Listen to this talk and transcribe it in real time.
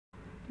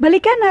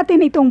Balikan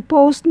natin itong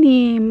post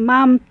ni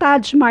Ma'am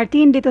Taj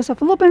Martin dito sa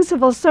Philippine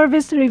Civil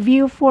Service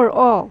Review for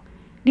All.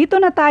 Dito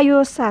na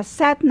tayo sa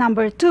set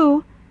number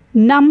 2,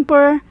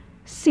 number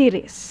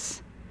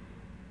series.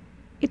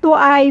 Ito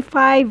ay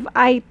 5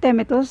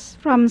 item ito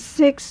from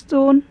 6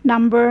 to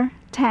number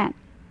 10.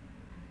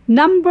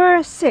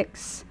 Number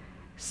 6,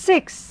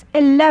 6,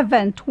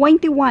 11,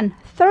 21,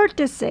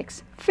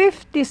 36,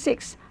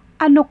 56.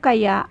 Ano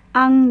kaya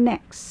ang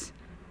next?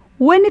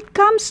 When it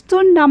comes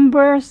to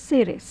number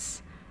series,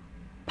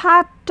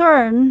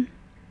 pattern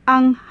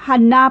ang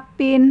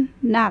hanapin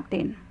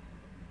natin.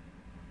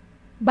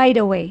 By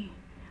the way,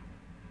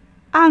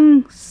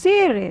 ang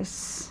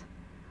series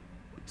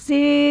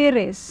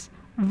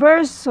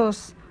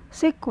versus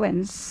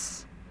sequence,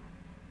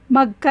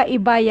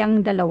 magkaiba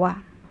yung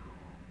dalawa.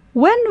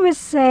 When we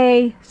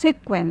say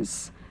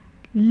sequence,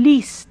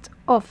 list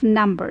of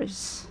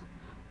numbers.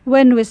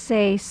 When we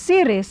say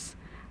series,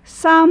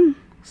 sum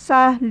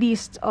sa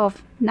list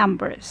of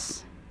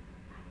numbers.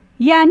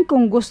 Yan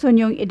kung gusto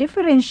nyong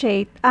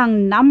i-differentiate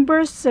ang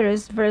number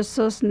series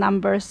versus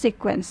number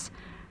sequence.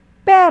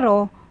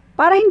 Pero,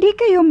 para hindi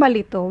kayo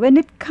malito, when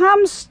it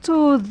comes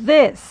to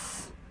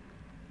this,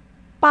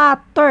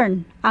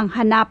 pattern ang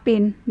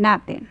hanapin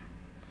natin.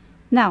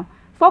 Now,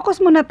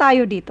 focus muna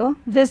tayo dito.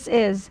 This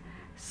is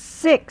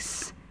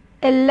 6,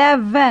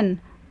 11,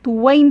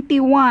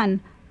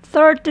 21,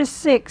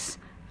 36,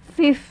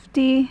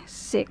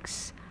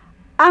 56.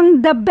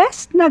 Ang the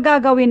best na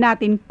gagawin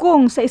natin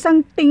kung sa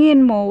isang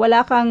tingin mo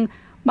wala kang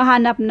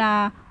mahanap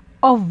na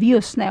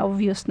obvious na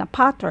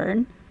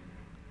pattern,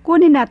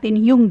 kunin natin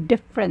yung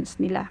difference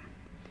nila.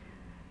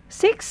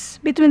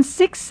 Between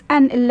 6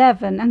 and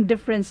 11, ang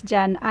difference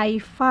dyan ay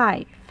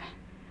 5.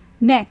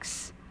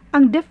 Next,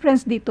 ang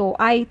difference dito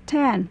ay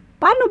 10.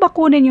 Paano ba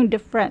kunin yung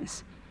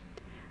difference?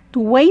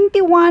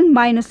 21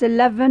 minus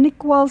 11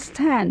 equals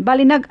 10.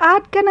 Bali,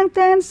 nag-add ka ng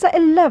 10 sa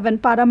 11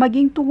 para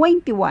maging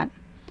 21.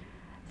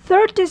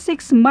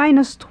 36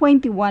 minus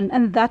 21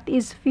 and that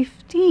is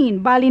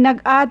 15. Bali,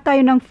 nag-add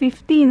tayo ng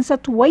 15 sa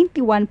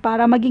 21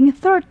 para maging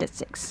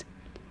 36.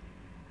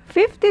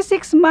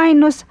 56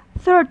 minus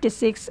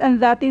 36 and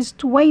that is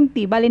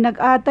 20. Bali,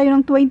 nag-add tayo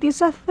ng 20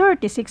 sa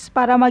 36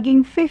 para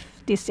maging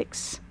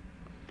 56.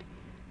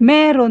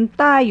 Meron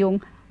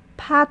tayong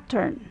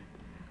pattern.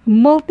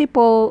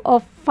 Multiple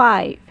of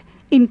 5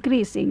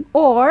 increasing.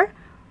 Or,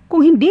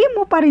 kung hindi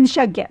mo pa rin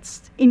siya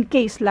gets, in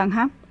case lang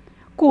ha,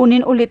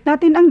 kunin ulit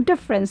natin ang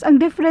difference. Ang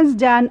difference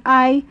dyan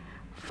ay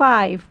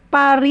 5.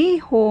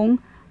 Parihong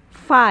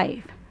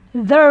 5.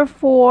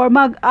 Therefore,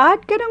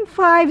 mag-add ka ng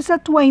 5 sa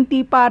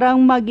 20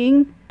 parang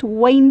maging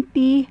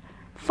 25.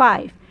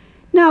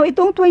 Now,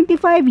 itong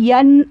 25,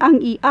 yan ang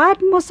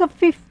i-add mo sa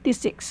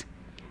 56.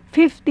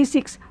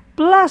 56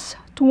 plus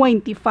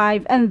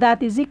 25 and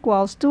that is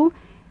equals to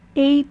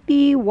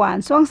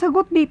 81. So, ang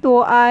sagot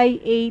dito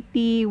ay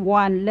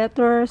 81.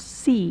 Letter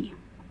C.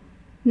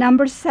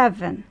 Number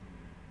 7.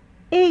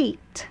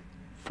 8,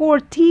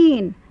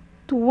 14,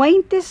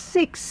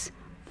 26,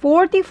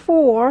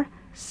 44,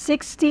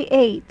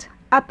 68.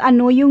 At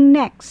ano yung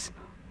next?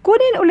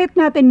 Kunin ulit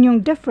natin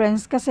yung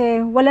difference kasi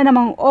wala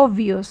namang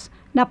obvious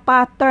na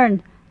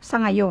pattern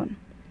sa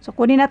ngayon. So,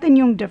 kunin natin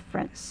yung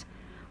difference.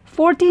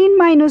 14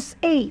 minus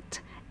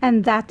 8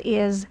 and that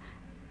is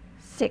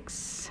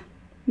 6.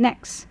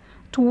 Next,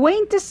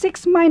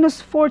 26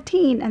 minus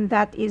 14 and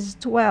that is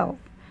 12.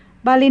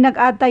 Bali,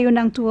 nag-add tayo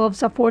ng 12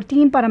 sa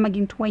 14 para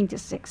maging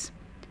 26.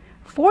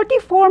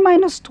 44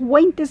 minus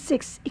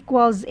 26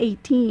 equals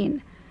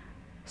 18.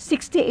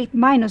 68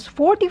 minus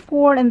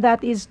 44 and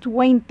that is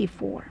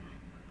 24.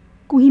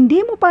 Kung hindi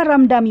mo pa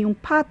ramdam yung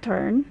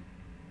pattern,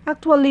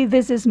 actually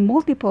this is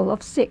multiple of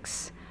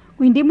 6.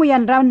 Kung hindi mo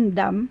yan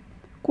ramdam,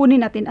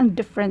 kunin natin ang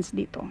difference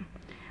dito.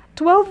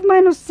 12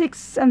 minus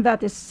 6 and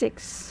that is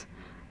 6.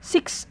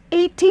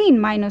 18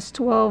 minus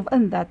 12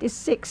 and that is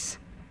 6.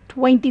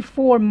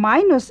 24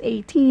 minus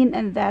 18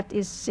 and that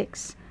is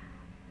 6.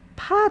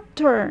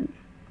 Pattern.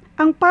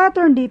 Ang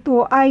pattern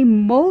dito ay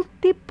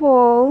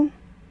multiple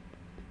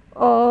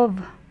of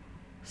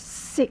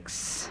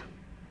 6.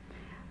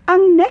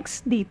 Ang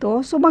next dito,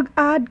 so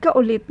mag-add ka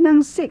ulit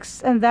ng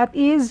 6 and that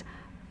is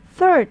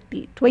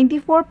 30.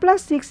 24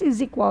 plus 6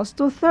 is equals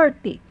to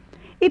 30.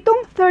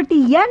 Itong 30,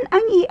 yan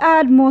ang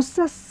i-add mo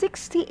sa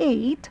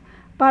 68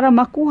 para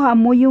makuha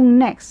mo yung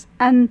next.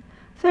 And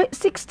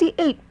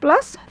 68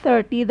 plus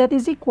 30, that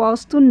is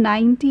equals to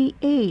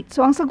 98.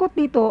 So, ang sagot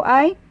dito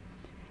ay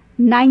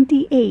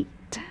 98.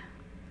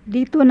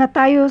 Dito na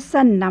tayo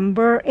sa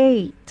number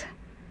 8.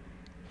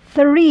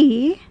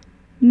 3,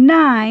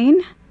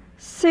 9,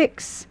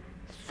 6,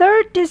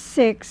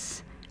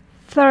 36,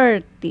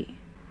 30.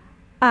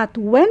 At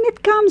when it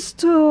comes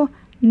to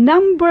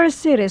number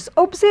series,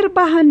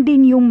 obserbahan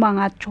din yung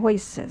mga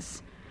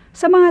choices.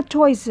 Sa mga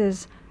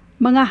choices,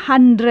 mga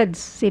hundreds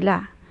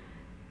sila.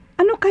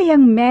 Ano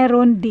kayang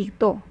meron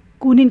dito?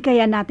 Kunin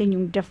kaya natin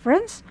yung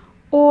difference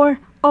or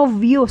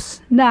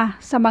obvious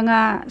na sa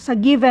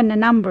given na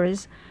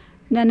numbers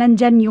na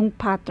nandyan yung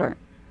pattern.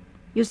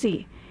 You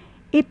see,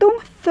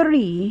 itong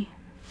 3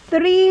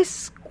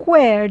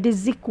 squared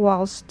is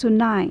equals to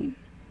 9.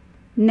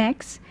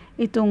 Next,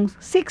 itong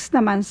 6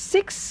 naman,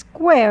 6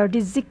 squared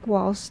is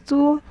equals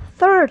to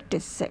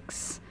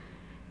 36.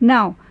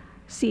 Now,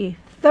 see,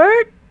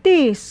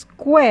 30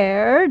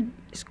 squared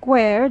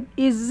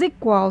is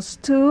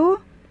equals to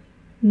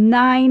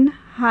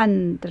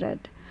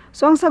 900.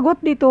 So, ang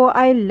sagot dito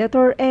ay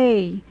letter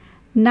A,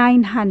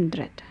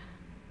 900.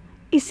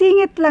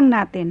 Isingit lang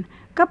natin,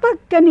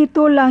 kapag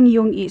ganito lang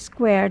yung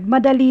e-squared,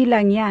 madali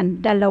lang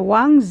yan. 2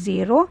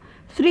 0,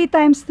 3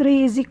 times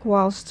 3 is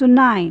equals to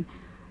 9.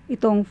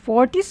 Itong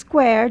 40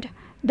 squared,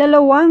 2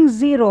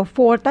 0,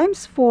 4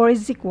 times 4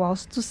 is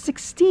equals to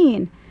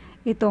 16.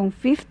 Itong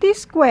 50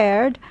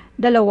 squared,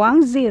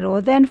 2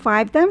 0, then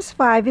 5 times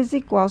 5 is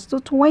equals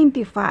to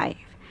 25.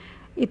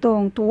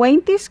 Itong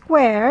 20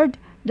 squared,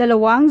 2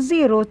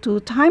 0, 2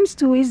 times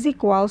 2 is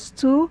equals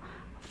to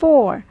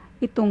 4.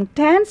 Itong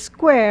 10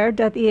 squared,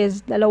 that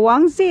is 2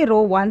 0,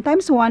 1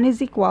 times 1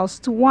 is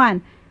equals to 1.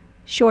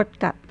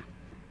 Shortcut.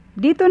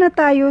 Dito na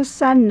tayo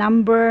sa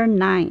number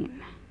 9.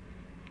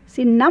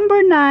 Si number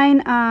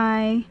 9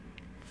 ay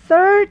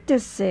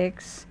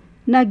 36,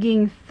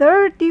 naging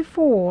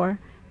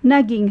 34,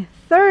 naging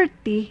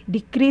 30,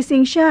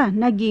 decreasing siya,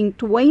 naging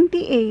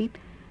 28,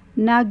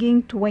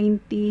 naging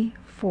 24.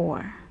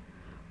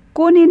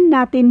 Kunin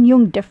natin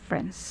yung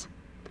difference.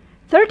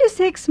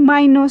 36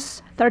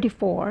 minus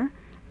 34,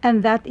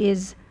 and that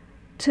is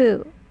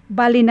 2.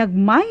 Bali,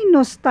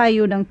 nag-minus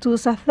tayo ng 2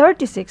 sa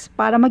 36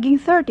 para maging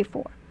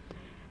 34.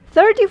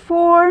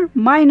 34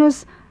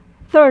 minus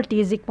 30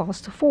 is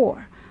equals to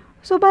 4.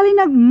 So, bali,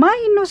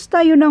 nag-minus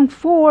tayo ng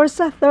 4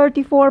 sa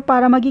 34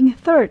 para maging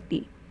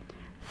 30.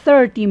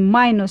 30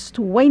 minus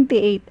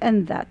 28,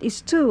 and that is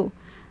 2.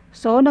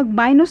 So,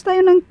 nag-minus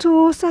tayo ng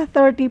 2 sa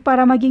 30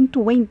 para maging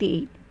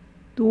 28.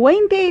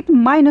 28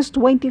 minus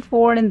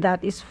 24, and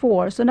that is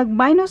 4. So,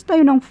 nag-minus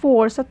tayo ng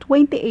 4 sa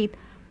 28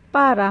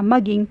 para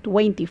maging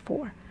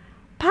 24.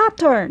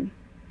 Pattern.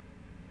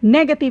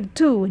 Negative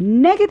 2,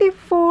 negative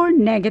 4,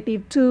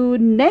 negative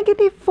 2,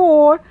 negative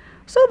 4.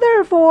 So,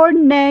 therefore,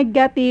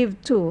 negative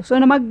 2. So,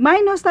 na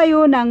mag-minus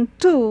tayo ng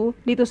 2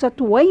 dito sa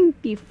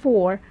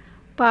 24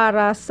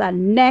 para sa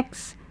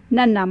next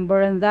na number,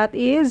 and that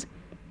is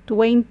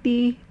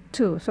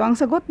 22. So, ang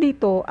sagot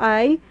dito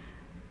ay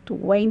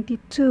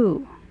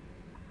 22.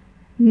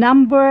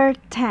 Number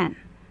 10.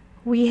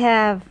 We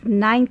have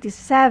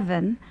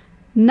 97,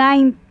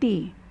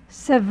 90,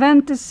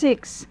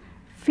 76,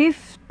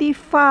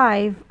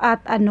 55, at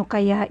ano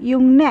kaya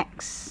yung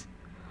next?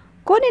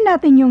 Kunin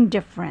natin yung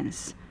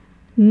difference.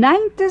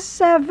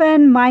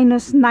 97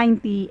 minus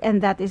 90, and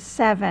that is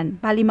 7.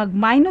 Bali,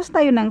 mag-minus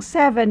tayo ng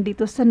 7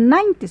 dito sa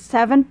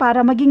 97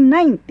 para maging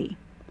 90.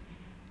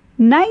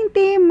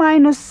 90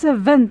 minus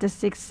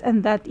 76,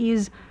 and that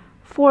is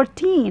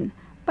 14.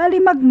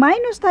 Bali,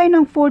 mag-minus tayo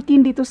ng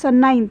 14 dito sa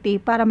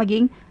 90 para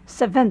maging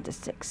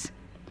 76.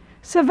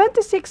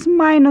 76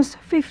 minus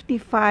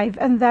 55,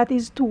 and that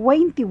is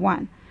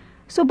 21.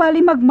 So,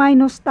 bali,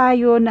 mag-minus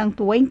tayo ng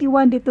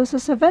 21 dito sa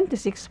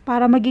 76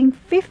 para maging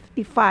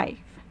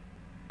 55.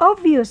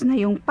 Obvious na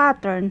yung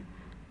pattern,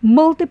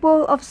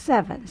 multiple of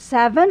 7.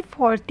 7,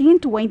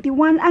 14,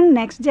 21. Ang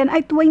next dyan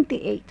ay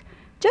 28.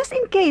 Just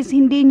in case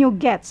hindi nyo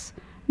gets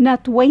na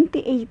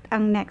 28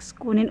 ang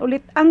next, kunin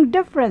ulit ang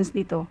difference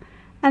dito.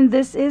 And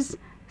this is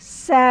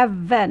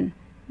 7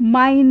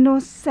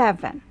 minus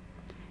 7.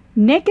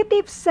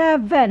 Negative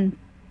 7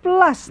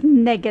 plus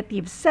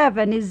negative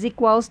 7 is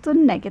equals to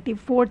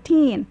negative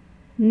 14.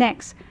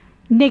 Next,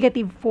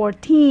 negative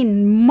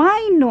 14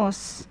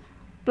 minus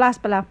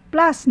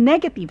plus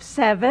negative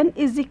 7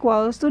 is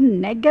equals to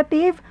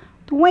negative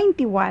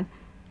 21.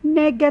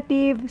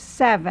 Negative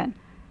 7.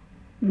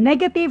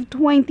 Negative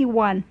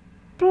 21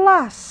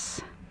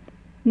 plus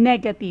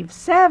negative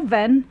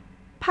 7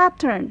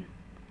 pattern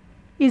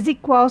is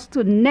equals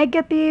to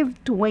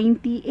negative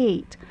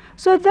 28.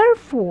 So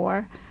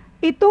therefore,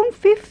 itong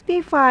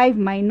 55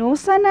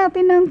 minusan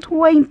natin ng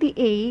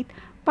 28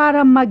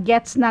 para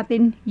mag-gets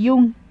natin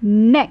yung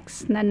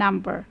next na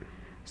number.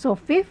 So,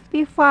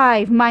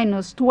 55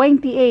 minus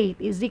 28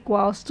 is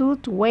equals to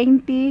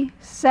 27.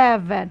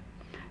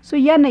 So,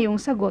 yan na yung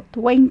sagot,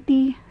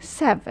 27.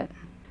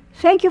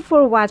 Thank you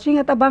for watching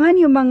at abangan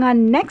yung mga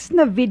next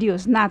na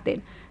videos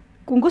natin.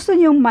 Kung gusto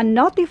nyong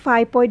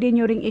ma-notify, pwede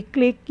nyo ring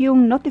i-click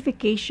yung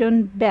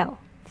notification bell.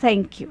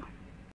 Thank you.